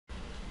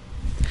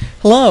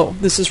Hello,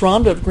 this is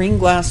Rhonda of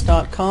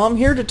greenglass.com,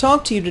 here to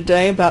talk to you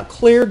today about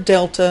clear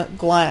Delta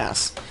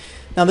glass.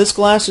 Now this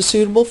glass is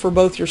suitable for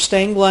both your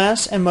stained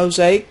glass and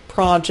mosaic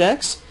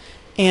projects.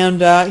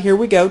 And here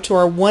we go to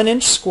our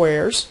 1-inch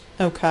squares.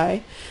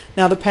 Okay.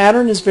 Now the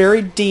pattern is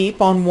very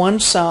deep on one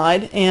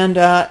side and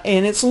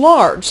it's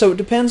large, so it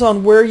depends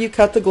on where you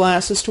cut the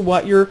glass as to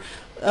what your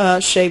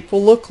shape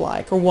will look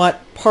like or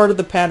what part of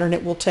the pattern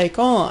it will take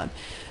on.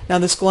 Now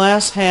this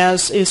glass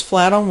is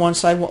flat on one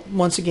side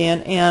once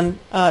again and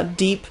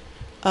deep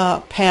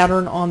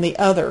pattern on the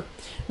other.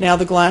 Now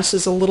the glass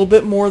is a little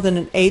bit more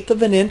than 1/8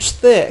 of an inch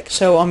thick,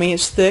 so I mean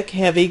it's thick,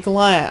 heavy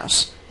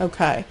glass.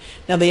 Okay.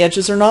 Now the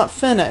edges are not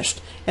finished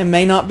and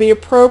may not be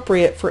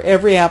appropriate for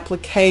every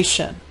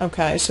application.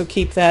 Okay, so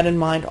keep that in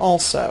mind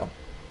also.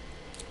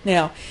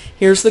 Now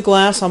here's the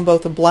glass on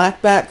both a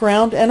black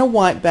background and a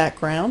white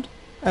background.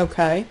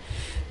 Okay.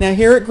 Now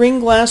here at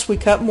Green Glass we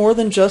cut more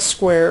than just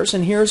squares,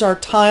 and here's our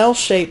tile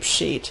shape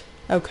sheet.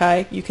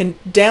 Okay, you can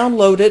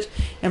download it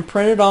and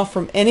print it off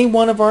from any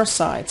one of our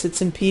sites.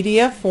 It's in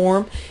PDF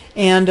form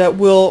and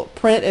will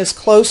print as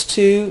close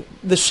to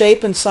the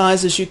shape and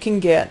size as you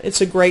can get.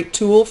 It's a great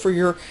tool for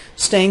your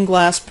stained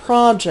glass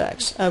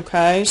projects.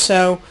 Okay,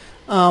 so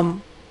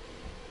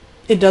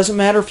it doesn't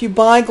matter if you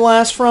buy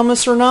glass from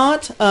us or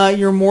not.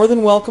 You're more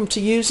than welcome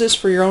to use this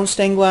for your own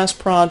stained glass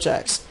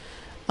projects.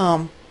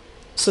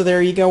 So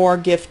there you go, our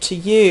gift to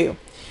you.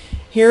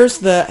 Here's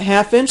the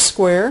 1/2-inch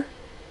square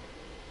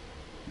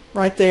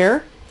right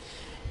there,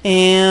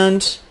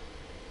 and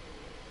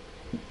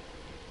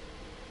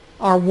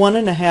our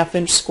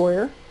 1.5-inch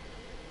square,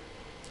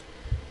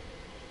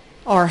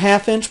 our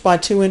 1/2-inch by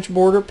 2-inch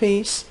border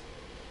piece,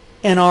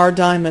 and our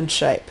diamond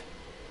shape.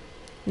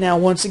 Now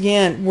once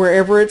again,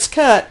 wherever it's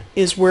cut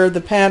is where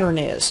the pattern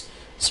is.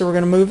 So we're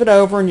going to move it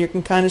over and you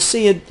can kind of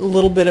see a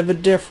little bit of a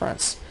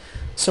difference.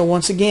 So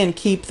once again,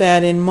 keep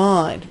that in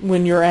mind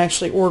when you're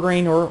actually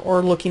ordering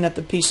or looking at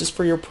the pieces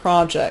for your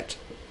project.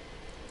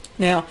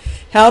 Now,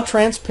 how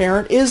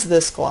transparent is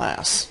this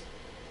glass?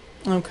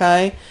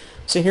 Okay,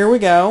 so here we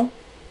go.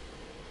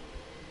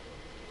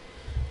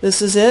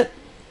 This is it.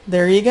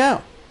 There you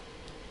go.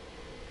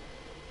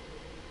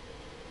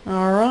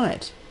 All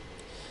right.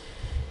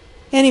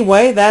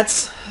 Anyway,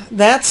 that's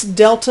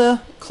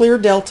clear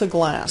Delta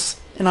glass.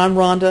 And I'm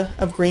Rhonda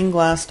of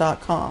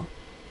greenglass.com.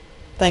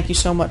 Thank you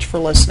so much for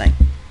listening.